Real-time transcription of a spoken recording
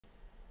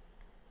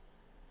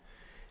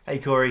Hey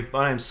Corey,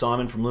 my name's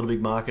Simon from Little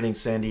Big Marketing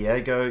San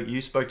Diego.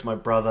 You spoke to my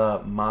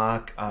brother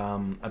Mark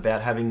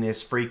about having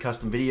this free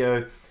custom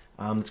video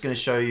that's going to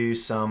show you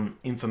some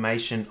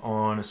information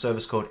on a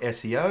service called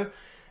SEO.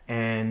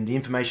 And the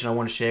information I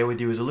want to share with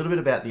you is a little bit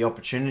about the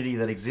opportunity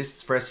that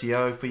exists for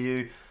SEO for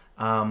you,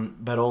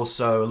 but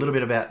also a little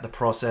bit about the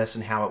process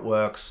and how it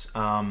works,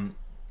 in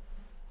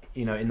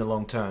the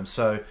long term.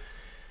 So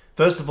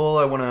first of all,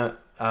 I want to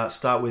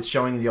start with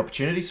showing you the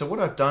opportunity. So what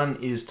I've done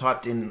is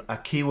typed in a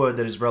keyword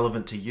that is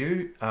relevant to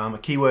you. A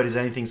keyword is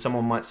anything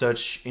someone might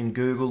search in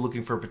Google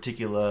looking for a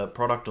particular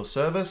product or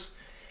service.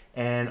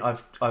 And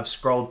I've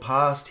scrolled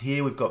past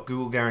here. We've got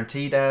Google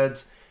guaranteed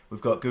ads.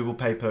 We've got Google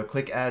pay per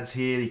click ads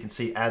here. You can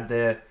see ad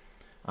there.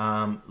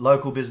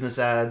 Local business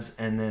ads,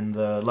 and then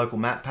the local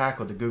map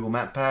pack or the Google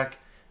map pack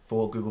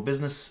for Google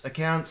business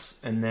accounts.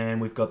 And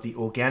then we've got the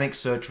organic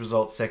search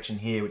results section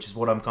here, which is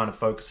what I'm kind of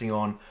focusing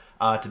on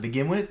to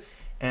begin with.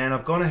 And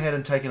I've gone ahead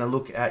and taken a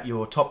look at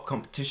your top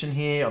competition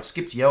here. I've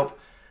skipped Yelp,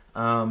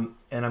 and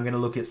I'm going to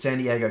look at San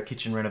Diego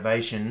Kitchen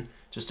Renovation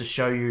just to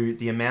show you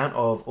the amount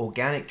of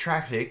organic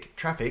traffic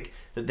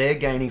that they're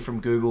gaining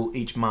from Google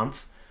each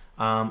month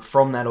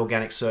from that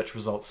organic search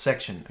results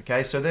section.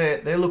 Okay, so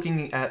they're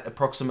looking at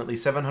approximately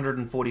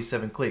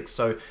 747 clicks.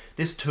 So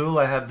this tool,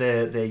 I have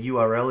their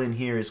URL in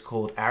here, is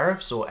called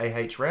Ahrefs or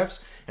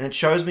Ahrefs, and it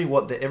shows me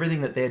everything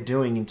that they're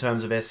doing in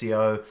terms of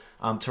SEO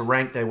to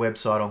rank their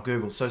website on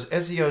Google. So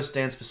SEO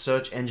stands for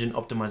Search Engine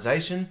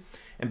Optimization,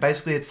 and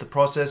basically it's the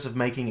process of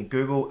making a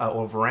Google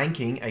or of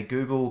ranking a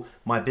Google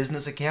My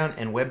Business account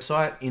and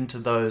website into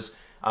those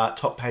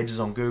top pages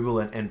on Google,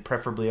 and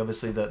preferably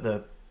obviously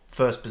the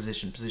first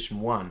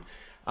position one.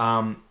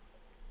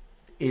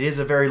 It is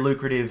a very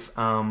lucrative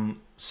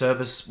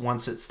service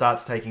once it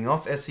starts taking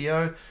off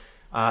SEO.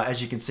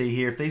 As you can see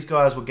here, if these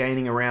guys were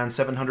gaining around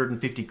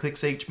 750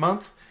 clicks each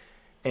month,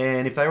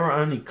 and if they were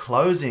only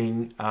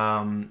closing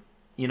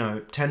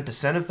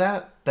 10% of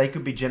that, they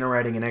could be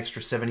generating an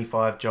extra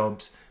 75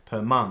 jobs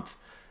per month.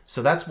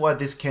 So that's why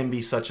this can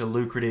be such a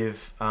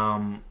lucrative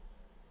a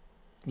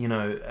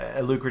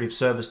lucrative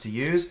service to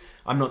use.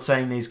 I'm not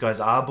saying these guys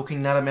are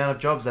booking that amount of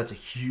jobs. That's a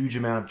huge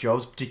amount of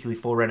jobs,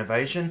 particularly for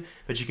renovation.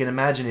 But you can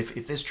imagine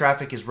if this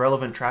traffic is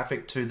relevant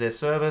traffic to their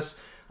service,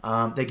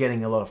 they're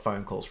getting a lot of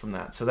phone calls from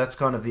that. So that's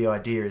kind of the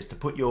idea, is to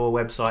put your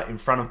website in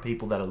front of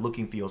people that are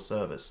looking for your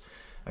service.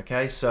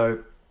 Okay, so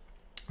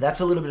that's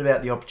a little bit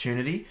about the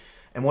opportunity.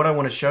 And what I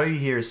want to show you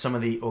here is some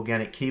of the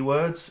organic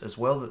keywords as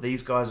well that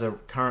these guys are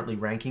currently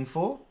ranking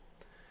for.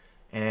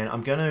 And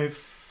I'm going to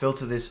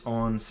filter this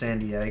on San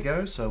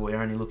Diego, so we're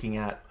only looking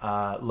at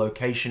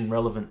location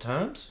relevant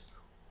terms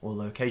or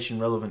location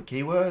relevant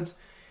keywords.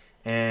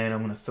 And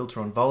I'm going to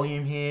filter on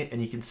volume here,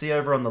 and you can see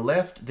over on the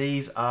left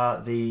these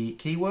are the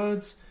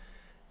keywords,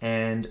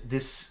 and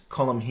this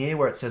column here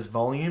where it says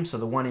volume, so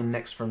the one in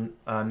next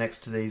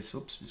to these,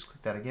 oops, just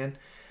click that again.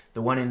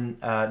 The one in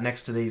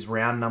next to these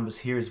round numbers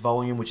here is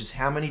volume, which is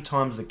how many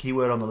times the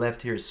keyword on the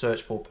left here is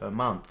searched for per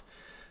month.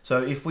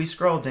 So if we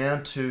scroll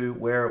down to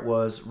where it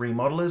was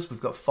remodelers,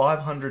 we've got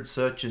 500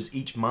 searches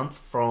each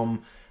month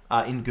from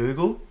in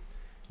Google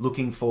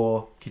looking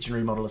for kitchen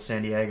remodeler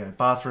San Diego.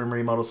 Bathroom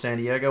remodel San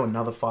Diego,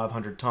 another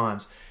 500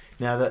 times.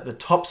 Now the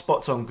top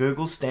spots on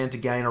Google stand to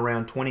gain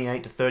around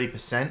 28 to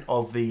 30%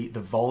 of the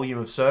volume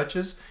of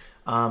searches.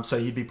 So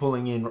you'd be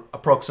pulling in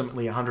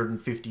approximately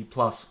 150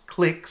 plus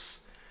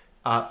clicks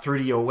through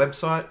to your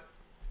website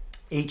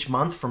each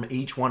month from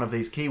each one of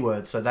these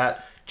keywords. So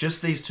that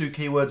just these two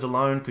keywords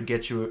alone could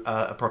get you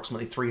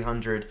approximately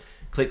 300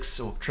 clicks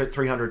or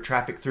 300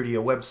 traffic through to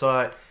your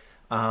website.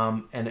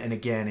 And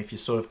again, if you're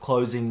sort of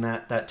closing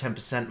that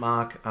 10%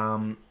 mark,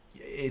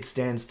 it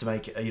stands to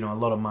make a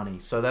lot of money.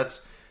 So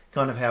that's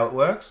kind of how it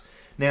works.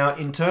 Now,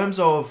 in terms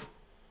of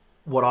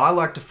what I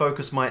like to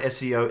focus my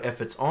SEO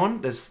efforts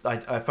on,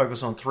 I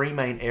focus on three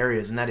main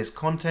areas, and that is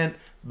content,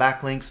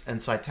 backlinks,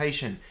 and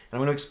citation. And I'm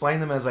going to explain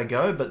them as I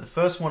go, but the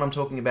first one I'm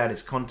talking about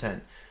is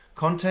content.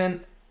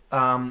 Content,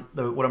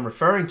 what I'm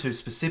referring to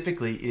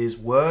specifically is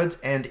words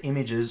and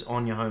images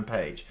on your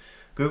homepage.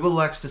 Google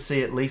likes to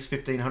see at least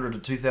 1,500 to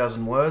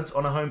 2,000 words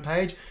on a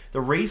homepage.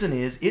 The reason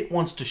is it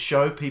wants to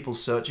show people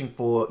searching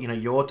for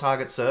your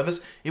target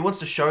service, it wants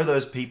to show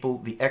those people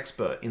the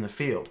expert in the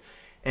field.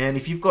 And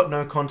if you've got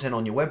no content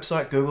on your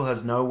website, Google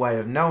has no way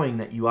of knowing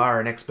that you are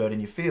an expert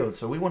in your field.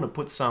 So we want to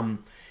put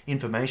some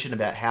information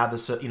about how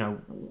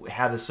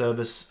the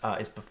service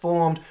is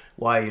performed,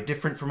 why you're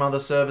different from other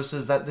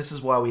services. This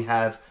is why we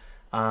have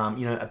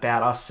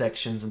about us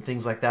sections and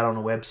things like that on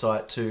a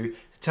website to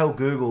tell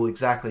Google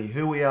exactly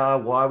who we are,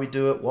 why we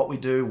do it, what we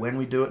do, when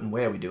we do it, and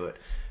where we do it.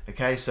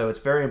 Okay, so it's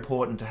very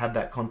important to have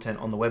that content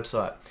on the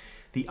website.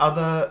 The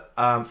other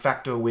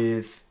factor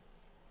with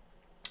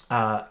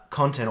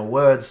content or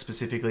words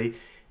specifically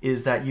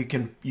is that you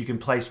can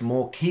place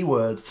more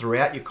keywords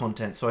throughout your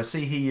content. So I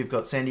see here you've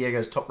got San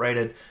Diego's top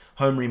rated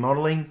home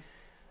remodeling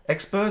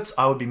experts.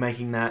 I would be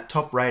making that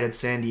top rated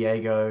San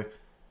Diego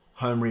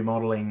home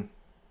remodeling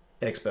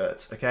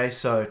experts. Okay,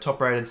 so top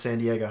rated San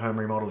Diego home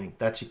remodeling,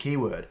 that's your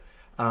keyword.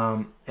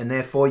 and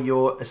therefore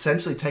you're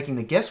essentially taking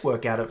the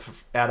guesswork out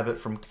of it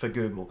for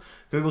Google.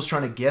 Google's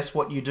trying to guess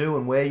what you do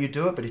and where you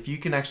do it, but if you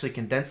can actually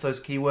condense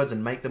those keywords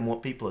and make them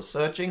what people are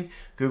searching,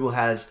 Google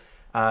has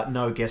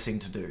no guessing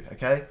to do.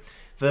 Okay,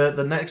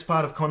 the next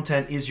part of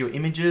content is your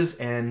images,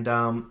 and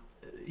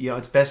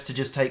it's best to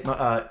just take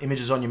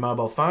images on your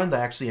mobile phone. They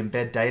actually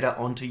embed data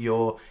onto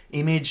your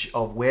image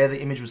of where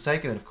the image was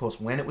taken and of course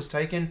when it was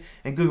taken,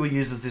 and Google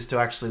uses this to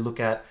actually look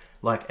at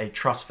like a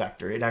trust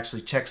factor. It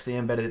actually checks the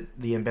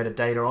embedded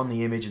data on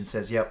the image and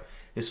says, yep,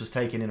 this was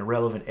taken in a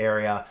relevant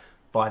area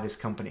by this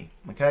company.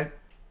 Okay,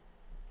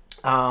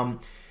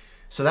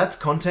 so that's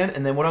content,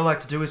 and then what I like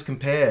to do is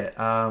compare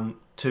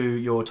to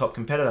your top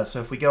competitor. So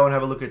if we go and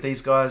have a look at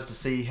these guys to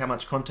see how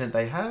much content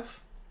they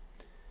have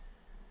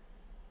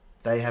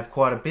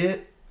quite a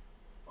bit.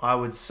 I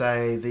would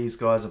say these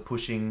guys are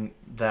pushing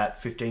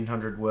that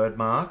 1,500 word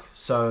mark.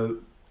 So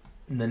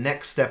the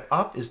next step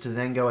up is to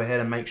then go ahead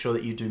and make sure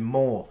that you do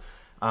more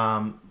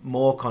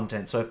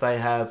content. So if they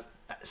have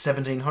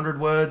 1,700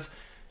 words,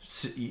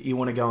 you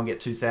want to go and get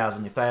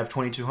 2,000. If they have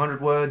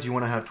 2,200 words, you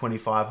want to have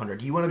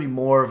 2,500. You want to be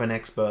more of an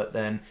expert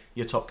than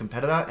your top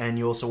competitor, and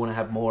you also want to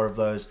have more of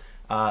those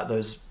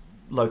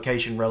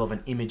location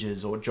relevant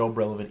images or job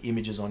relevant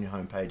images on your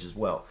homepage as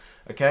well.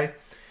 Okay,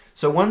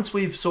 so once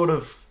we've sort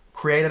of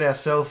created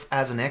ourselves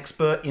as an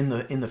expert in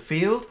the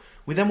field,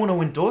 we then want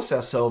to endorse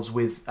ourselves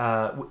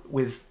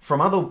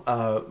from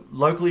other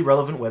locally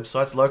relevant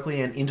websites,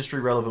 locally and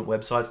industry relevant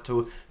websites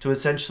to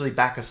essentially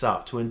back us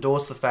up, to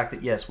endorse the fact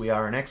that yes, we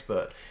are an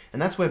expert.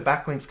 And that's where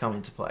backlinks come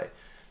into play.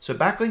 So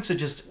backlinks are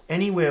just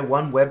anywhere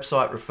one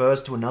website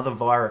refers to another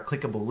via a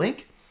clickable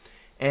link.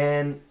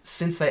 And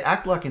since they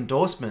act like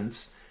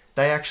endorsements,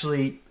 they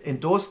actually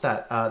endorse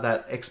that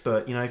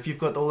expert. You know, if you've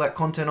got all that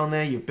content on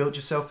there, you've built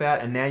yourself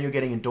out, and now you're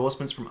getting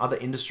endorsements from other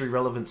industry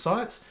relevant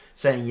sites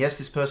saying yes,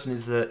 this person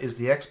is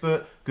the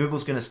expert.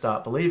 Google's going to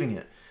start believing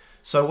it.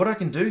 So what I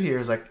can do here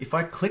is, like, if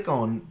I click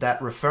on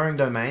that referring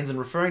domains, and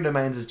referring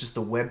domains is just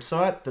the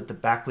website that the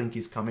backlink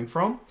is coming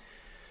from,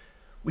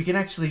 we can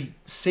actually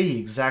see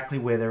exactly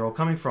where they're all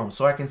coming from.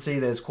 So I can see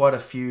there's quite a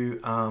few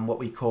what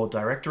we call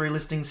directory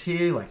listings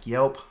here, like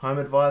Yelp, Home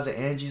Advisor,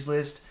 Angie's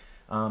List,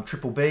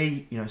 Triple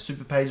B,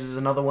 Super Pages is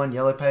another one,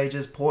 Yellow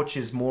Pages. Porch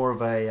is more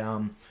of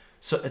a,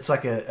 so it's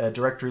like a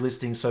directory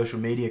listing, social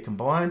media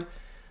combined.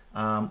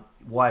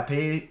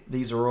 YP,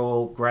 these are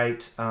all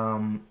great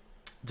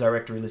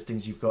directory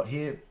listings you've got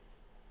here.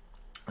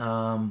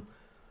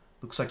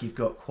 Looks like you've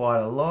got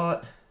quite a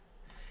lot.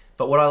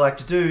 But what I like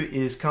to do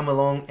is come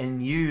along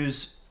and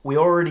use, we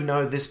already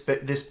know this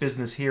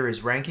business here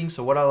is ranking,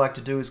 so what I like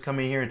to do is come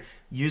in here and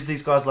use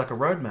these guys like a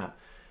roadmap.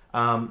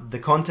 The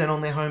content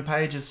on their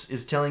homepage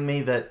is telling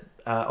me that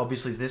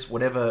obviously this,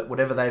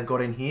 whatever they've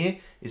got in here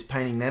is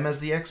painting them as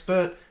the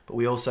expert, but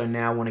we also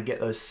now want to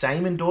get those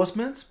same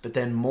endorsements, but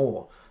then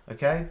more,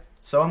 okay?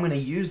 So I'm going to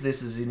use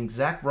this as an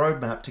exact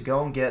roadmap to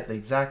go and get the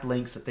exact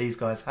links that these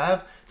guys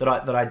have that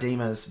I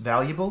deem as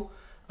valuable.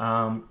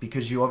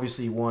 Because you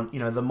obviously want,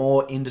 the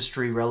more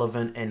industry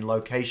relevant and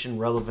location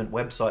relevant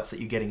websites that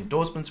you're getting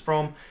endorsements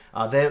from,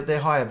 they're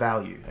higher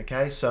value,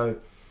 okay? So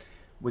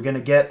we're going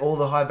to get all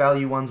the high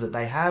value ones that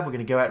they have. We're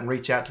going to go out and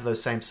reach out to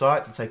those same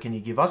sites and say, can you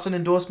give us an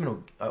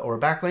endorsement or a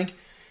backlink?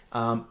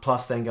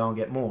 Plus then go and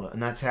get more.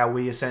 And that's how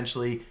we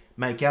essentially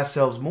make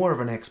ourselves more of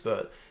an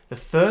expert. The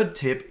third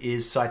tip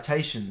is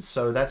citations.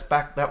 So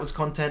that was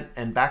content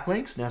and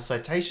backlinks. Now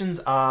citations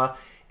are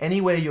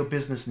anywhere your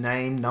business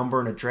name, number,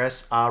 and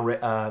address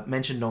are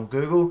mentioned on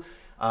Google.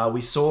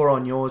 We saw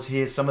on yours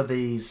here some of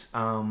these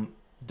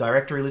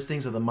directory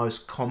listings are the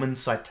most common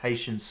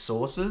citation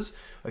sources.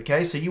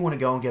 Okay, so you want to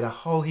go and get a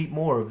whole heap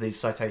more of these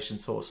citation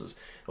sources.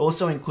 It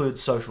also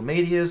includes social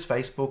medias,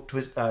 Facebook,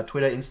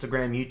 Twitter,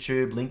 Instagram,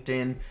 YouTube,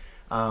 LinkedIn,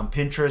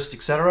 Pinterest,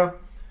 etc.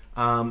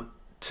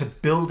 To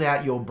build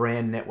out your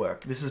brand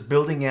network. This is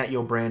building out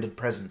your branded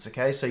presence,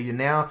 okay? So you're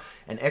now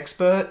an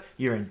expert,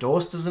 you're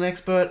endorsed as an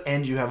expert,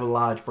 and you have a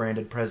large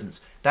branded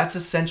presence. That's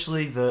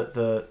essentially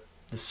the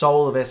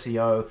soul of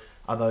SEO,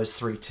 are those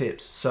three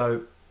tips.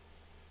 So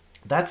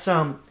that's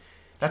a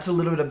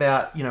little bit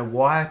about,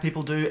 why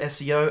people do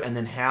SEO and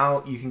then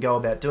how you can go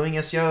about doing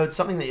SEO. It's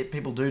something that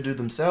people do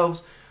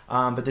themselves,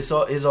 but this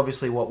is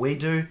obviously what we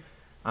do.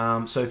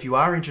 So if you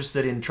are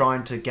interested in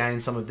trying to gain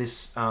some of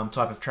this type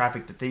of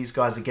traffic that these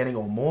guys are getting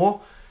or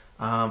more,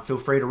 feel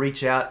free to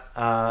reach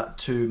out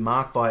to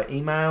Mark via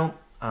email,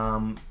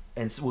 and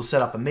we'll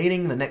set up a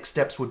meeting. The next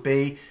steps would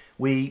be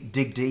we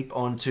dig deep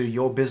onto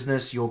your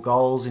business, your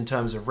goals in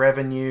terms of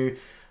revenue,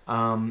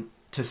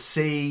 to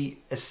see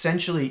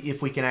essentially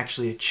if we can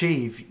actually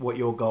achieve what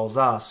your goals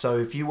are. So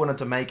if you wanted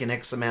to make an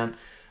X amount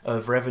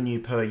of revenue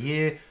per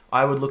year,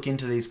 I would look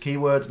into these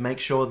keywords, make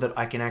sure that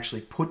I can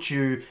actually put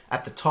you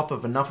at the top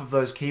of enough of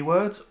those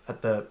keywords,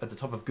 at the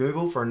top of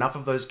Google for enough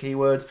of those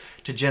keywords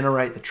to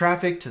generate the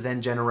traffic, to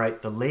then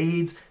generate the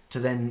leads, to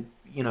then,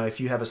 if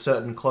you have a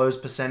certain close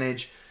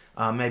percentage,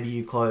 maybe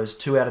you close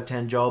 2 out of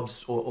 10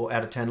 jobs or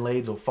out of 10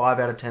 leads or 5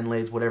 out of 10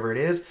 leads, whatever it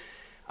is.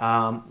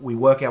 We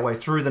work our way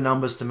through the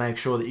numbers to make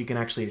sure that you can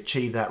actually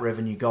achieve that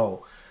revenue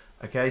goal.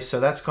 Okay, so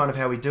that's kind of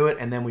how we do it,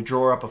 and then we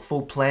draw up a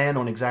full plan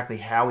on exactly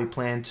how we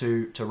plan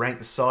to rank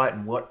the site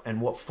and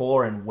what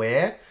for and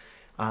where.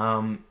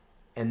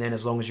 And then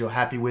as long as you're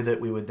happy with it,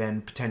 we would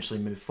then potentially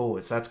move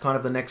forward. So that's kind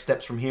of the next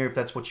steps from here if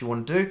that's what you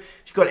want to do.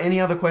 If you've got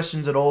any other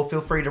questions at all, feel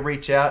free to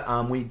reach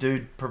out. We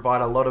do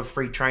provide a lot of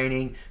free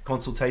training,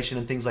 consultation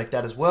and things like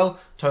that as well.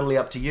 Totally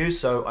up to you.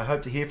 So I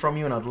hope to hear from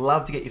you, and I'd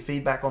love to get your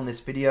feedback on this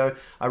video.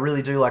 I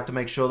really do like to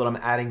make sure that I'm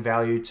adding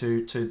value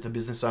to the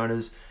business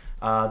owners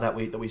that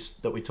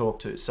we talk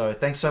to. So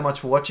thanks so much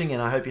for watching,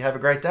 and I hope you have a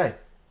great day.